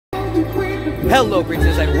Hello,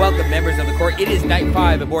 princess, and welcome, members of the court. It is night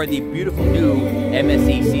 5 aboard the beautiful new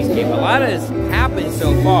MSC Seascape. A lot has happened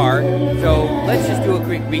so far, so let's just do a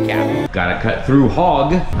quick recap. Gotta cut through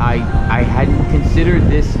hog. I hadn't considered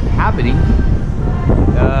this happening.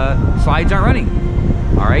 Slides aren't running.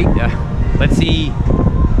 All right, let's see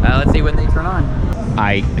when they turn on.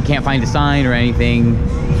 I can't find a sign or anything.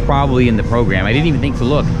 It's probably in the program. I didn't even think to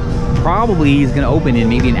look. Probably is gonna open in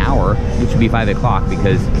maybe an hour, which would be 5 o'clock,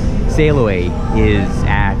 because sail away is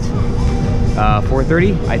at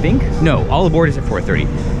 4:30, I think. No, all aboard is at 4:30.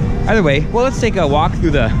 Either way, well, let's take a walk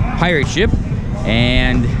through the pirate ship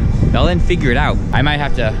and they'll then figure it out. I might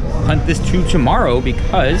have to hunt this to tomorrow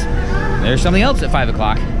because there's something else at 5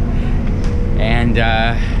 o'clock. And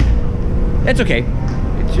that's okay.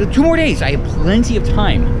 It's 2 more days. I have plenty of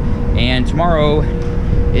time. And tomorrow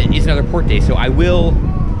is another port day, so I will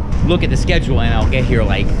look at the schedule and I'll get here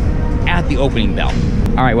like at the opening bell.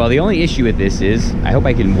 All right, well, the only issue with this is I hope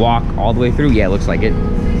I can walk all the way through. Yeah, it looks like it.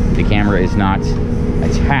 The camera is not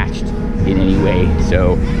attached in any way,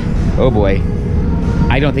 so oh boy,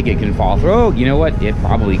 I don't think it can fall through. Oh, you know what, it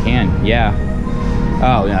probably can. Yeah.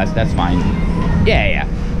 Oh no, that's fine. Yeah.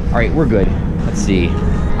 All right, we're good. Let's see.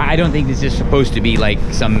 I don't think this is supposed to be like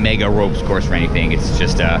some mega ropes course or anything. It's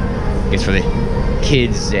just it's for the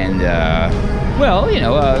kids and well, you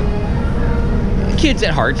know, kids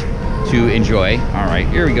at heart to enjoy. All right,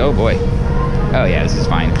 here we go, boy. Oh yeah, this is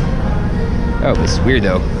fine. Oh, this is weird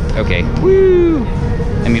though. Okay, woo.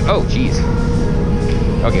 I mean, oh geez.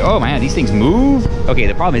 Okay, oh man, these things move. Okay,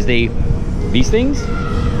 the problem is these things,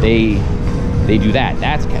 they do that.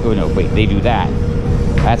 That's, oh no, wait, they do that.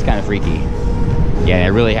 That's kind of freaky. Yeah, I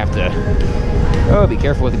really have to, oh, be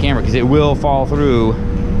careful with the camera because it will fall through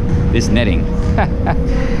this netting.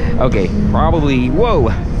 Okay, probably, whoa.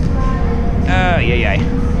 Yeah.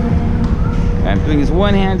 I'm doing this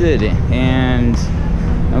one-handed, and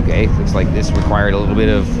okay, looks like this required a little bit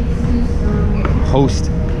of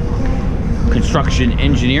post-construction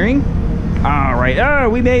engineering. All right, oh,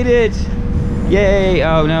 we made it. Yay,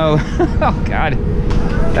 oh no, oh God.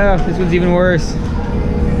 Oh, this one's even worse.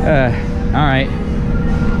 All right.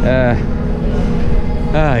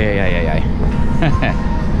 Oh, yeah.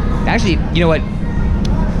 Actually, you know what?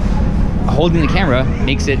 Holding the camera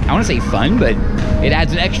makes it, I want to say fun, but it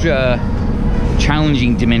adds an extra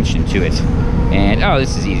challenging dimension to it. And, oh,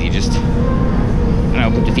 this is easy. Just, I don't know,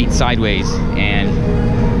 put the feet sideways and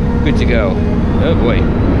good to go. Oh, boy.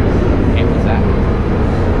 Hey, what's that?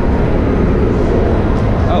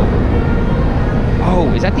 Oh,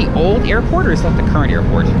 is that the old airport or is that the current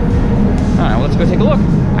airport? I don't know, let's go take a look.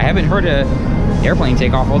 I haven't heard an airplane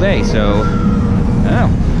take off all day, so,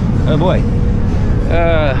 oh boy.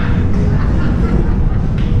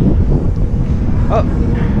 Oh.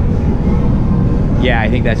 Yeah, I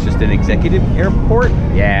think that's just an executive airport.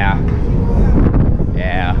 Yeah.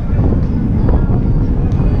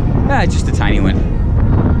 Just a tiny one.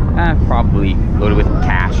 Probably loaded with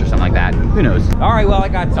cash or something like that. Who knows? All right, well, I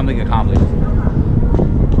got something accomplished.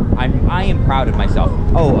 I am proud of myself.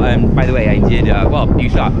 Oh, by the way, I did, well, you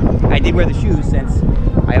saw, I did wear the shoes since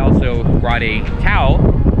I also brought a towel.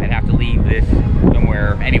 I'd have to leave this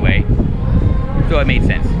somewhere anyway. So it made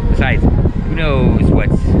sense. Besides, who knows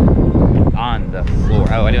what's on the floor?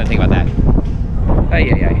 Oh, I didn't think about that. Oh,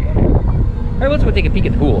 yeah. All right, let's go take a peek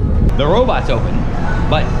at the pool. The robot's open,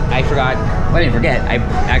 but I forgot, well, I didn't forget, I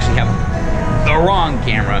actually have the wrong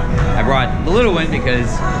camera. I brought the little one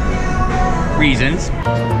because reasons.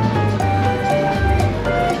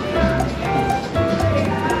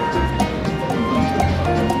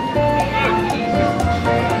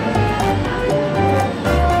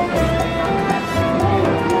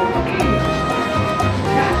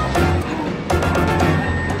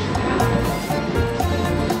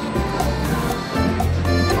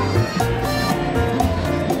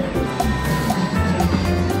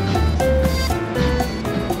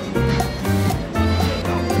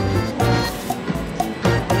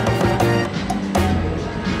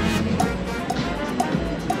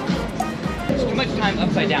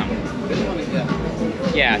 Upside down.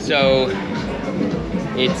 Yeah, so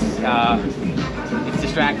it's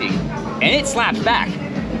distracting, and it slaps back.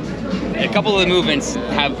 A couple of the movements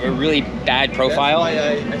have a really bad profile.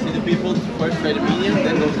 That's why I see the people first try the medium,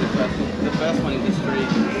 then go to the fast one. The fast one is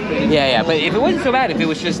straight. Yeah, but if it wasn't so bad, if it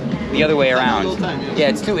was just the other way around. Yeah,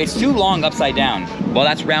 it's too long upside down. Well,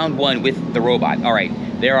 that's round 1 with the robot. All right,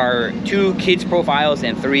 there are 2 kids profiles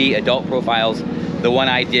and 3 adult profiles. The one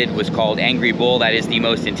I did was called Angry Bull. That is the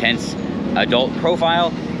most intense adult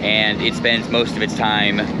profile, and it spends most of its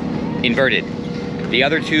time inverted. The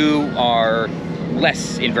other 2 are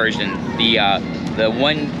less inversion. The The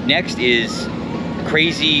one next is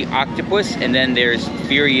Crazy Octopus, and then there's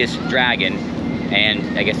Furious Dragon,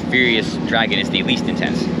 and I guess Furious Dragon is the least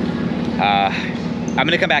intense. I'm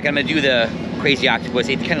gonna come back and I'm gonna do the Crazy Octopus.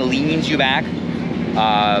 It kind of leans you back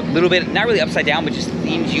a little bit, not really upside down, but just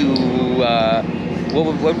leans you,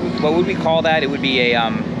 what would we call that? It would be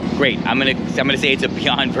a, great, I'm gonna say it's a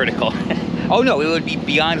beyond vertical. Oh no, it would be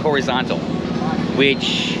beyond horizontal,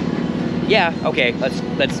 which, yeah, okay,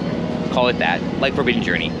 let's call it that, like Forbidden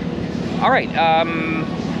Journey. All right,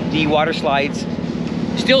 the water slides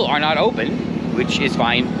still are not open, which is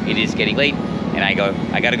fine. It is getting late, and I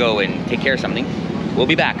gotta go and take care of something. We'll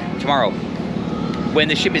be back tomorrow when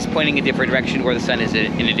the ship is pointing a different direction or the sun is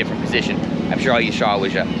in a different position. I'm sure all you saw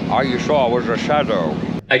was a shadow.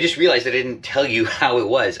 I just realized I didn't tell you how it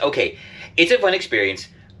was. Okay, it's a fun experience.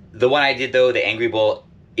 The one I did though, the Angry Bull,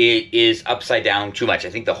 it is upside down too much. I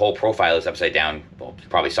think the whole profile is upside down. Well, you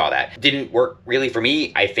probably saw that. Didn't work really for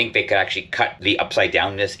me. I think they could actually cut the upside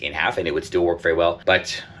downness in half and it would still work very well.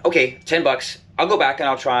 But okay, 10 bucks. I'll go back and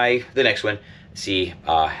I'll try the next one, see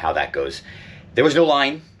how that goes. There was no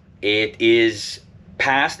line. It is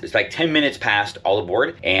past, it's like 10 minutes past all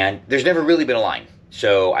aboard, and there's never really been a line.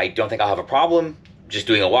 So I don't think I'll have a problem just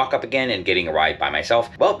doing a walk up again and getting a ride by myself.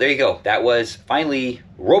 Well, there you go. That was finally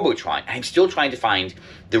Robotron. I'm still trying to find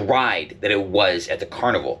the ride that it was at the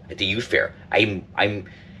carnival, at the youth fair. I'm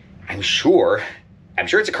sure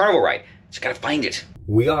it's a carnival ride. Just gotta find it.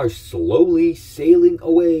 We are slowly sailing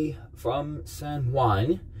away from San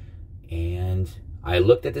Juan, and I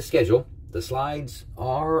looked at the schedule. The slides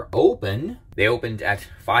are open. They opened at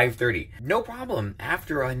 5:30. No problem.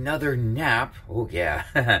 After another nap, oh yeah,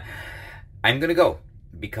 I'm gonna go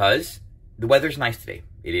because the weather's nice today.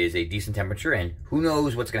 It is a decent temperature, and who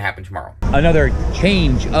knows what's gonna happen tomorrow. Another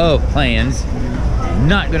change of plans.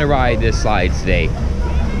 Not gonna ride this slide today.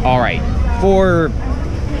 All right, for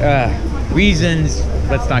reasons,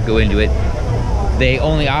 let's not go into it. They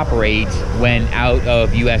only operate when out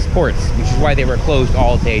of US ports, which is why they were closed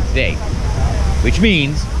all day today. Which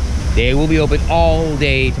means they will be open all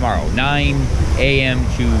day tomorrow, 9 a.m.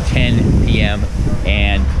 to 10 p.m.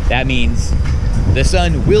 And that means the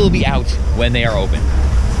sun will be out when they are open.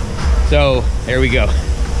 So there we go.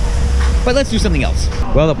 But let's do something else.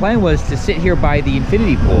 Well, the plan was to sit here by the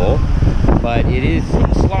infinity pool, but it is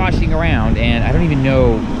sloshing around and I don't even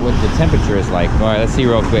know what the temperature is like. All right, let's see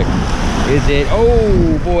real quick. Is it,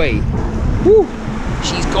 oh boy, whew,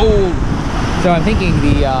 she's cold. So I'm thinking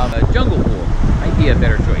the jungle pool might be a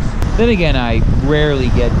better choice. Then again, I rarely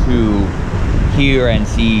get to hear and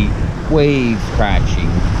see waves crashing.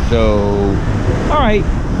 So, all right,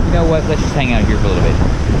 you know what? Let's just hang out here for a little bit.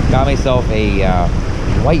 Got myself a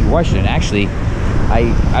White Russian. Actually,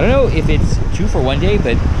 I don't know if it's 2 for 1 day,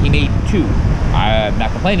 but he made 2. I'm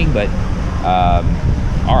not complaining, but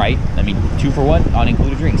all right. I mean, 2 for 1 on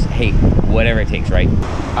included drinks. Hey, whatever it takes, right?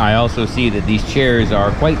 I also see that these chairs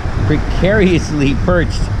are quite precariously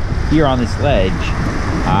perched here on this ledge.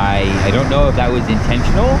 I don't know if that was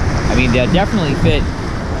intentional. I mean, they'll definitely fit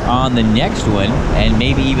on the next one, and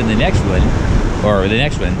maybe even the next one, or the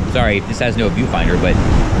next one. Sorry, this has no viewfinder, but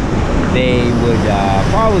they would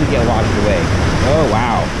probably get washed away. Oh,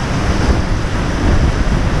 wow.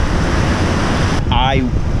 I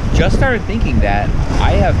just started thinking that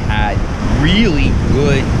I have had really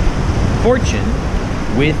good fortune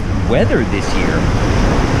with weather this year.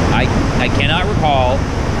 I cannot recall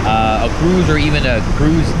a cruise or even a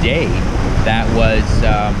cruise day that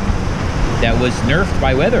was nerfed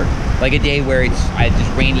by weather, like a day where it's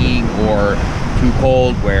just raining or too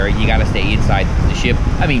cold where you got to stay inside the ship.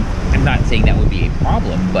 I mean, I'm not saying that would be a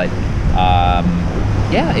problem, but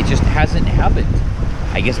yeah, it just hasn't happened.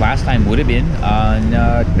 I guess last time would have been on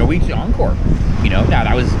Norwegian Encore. You know, now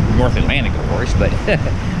that was North Atlantic, of course, but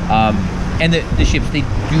and the ships, they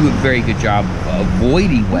do a very good job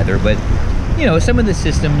avoiding weather, but you know, some of the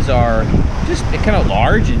systems are just kind of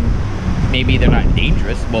large and maybe they're not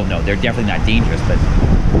dangerous. Well, no, they're definitely not dangerous, but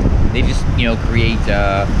they just, you know, create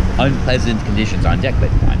unpleasant conditions on deck, but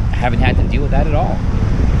I haven't had to deal with that at all.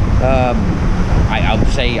 I'll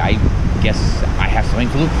say, I guess I have something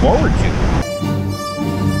to look forward to.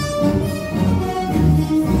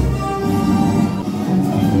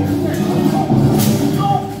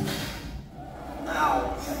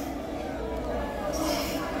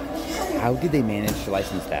 How did they manage to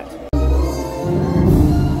license that?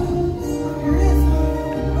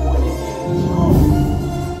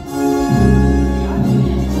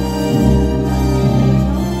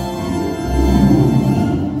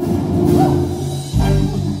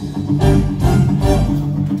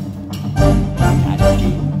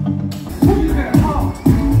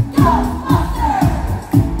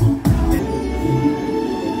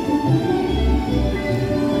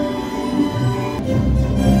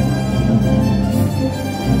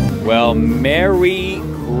 Well, Merry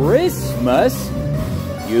Christmas.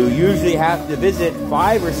 You usually have to visit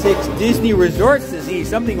 5 or 6 Disney resorts to see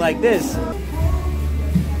something like this.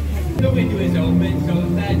 The window is open, so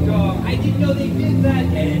that dog. I didn't know they did that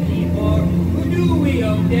anymore. Who knew we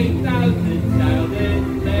owned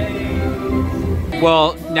 8,000 things?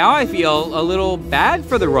 Well, now I feel a little bad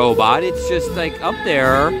for the robot. It's just like up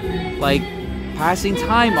there, like passing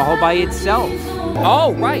time all by itself.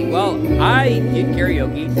 Oh, right. Well, I did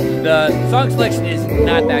karaoke. The song selection is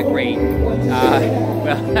not that great.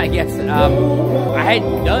 Well, I guess I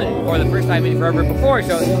hadn't done it for the first time in forever before,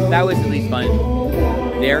 so that was at least fun.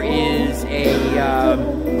 There is a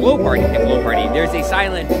glow party. There's a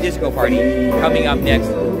silent disco party coming up next.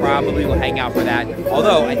 Probably will hang out for that.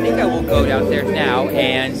 Although, I think I will go downstairs now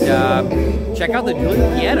and check out the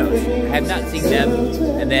dueling pianos. I have not seen them.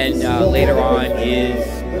 And then later on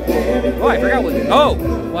is... Oh, I forgot what... Oh!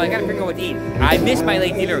 Well, I gotta figure out what to eat. I missed my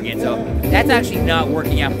late dinner again, so that's actually not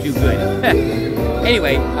working out too good.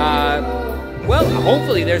 Anyway, well,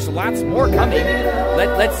 hopefully there's lots more coming.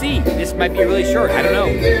 Let's see. This might be really short. I don't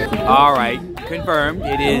know. All right. Confirmed.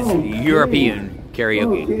 It is European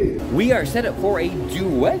karaoke. We are set up for a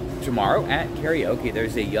duet tomorrow at karaoke.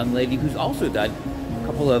 There's a young lady who's also done a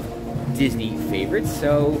couple of Disney favorites.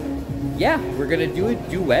 So, yeah, we're going to do a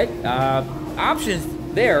duet. Options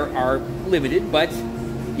there are limited, but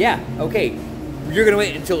yeah, okay. You're going to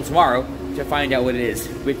wait until tomorrow to find out what it is,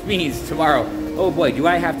 which means tomorrow, oh boy, do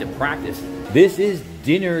I have to practice. This is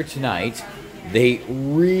dinner tonight. They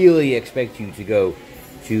really expect you to go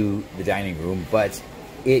to the dining room, but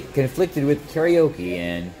it conflicted with karaoke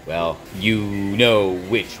and, well, you know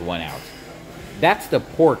which one out. That's the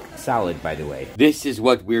pork salad, by the way. This is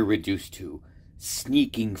what we're reduced to.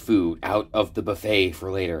 Sneaking food out of the buffet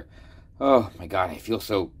for later. Oh my god, I feel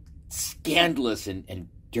so scandalous and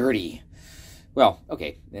dirty. Well,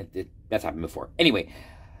 okay, that's happened before. Anyway,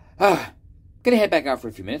 gonna head back out for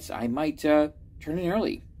a few minutes. I might turn in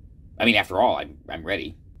early. I mean, after all, I'm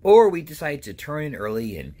ready. Or we decide to turn in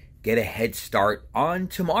early and get a head start on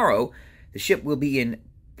tomorrow. The ship will be in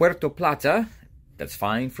Puerto Plata. That's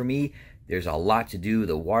fine for me. There's a lot to do.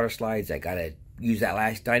 The water slides, I gotta use that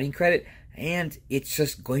last dining credit, and it's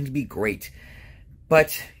just going to be great.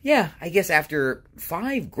 But yeah, I guess after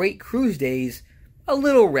 5 great cruise days, a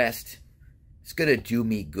little rest is gonna do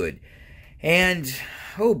me good. And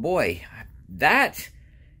oh boy, that,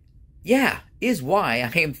 yeah, is why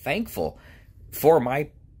I am thankful for my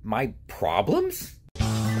problems.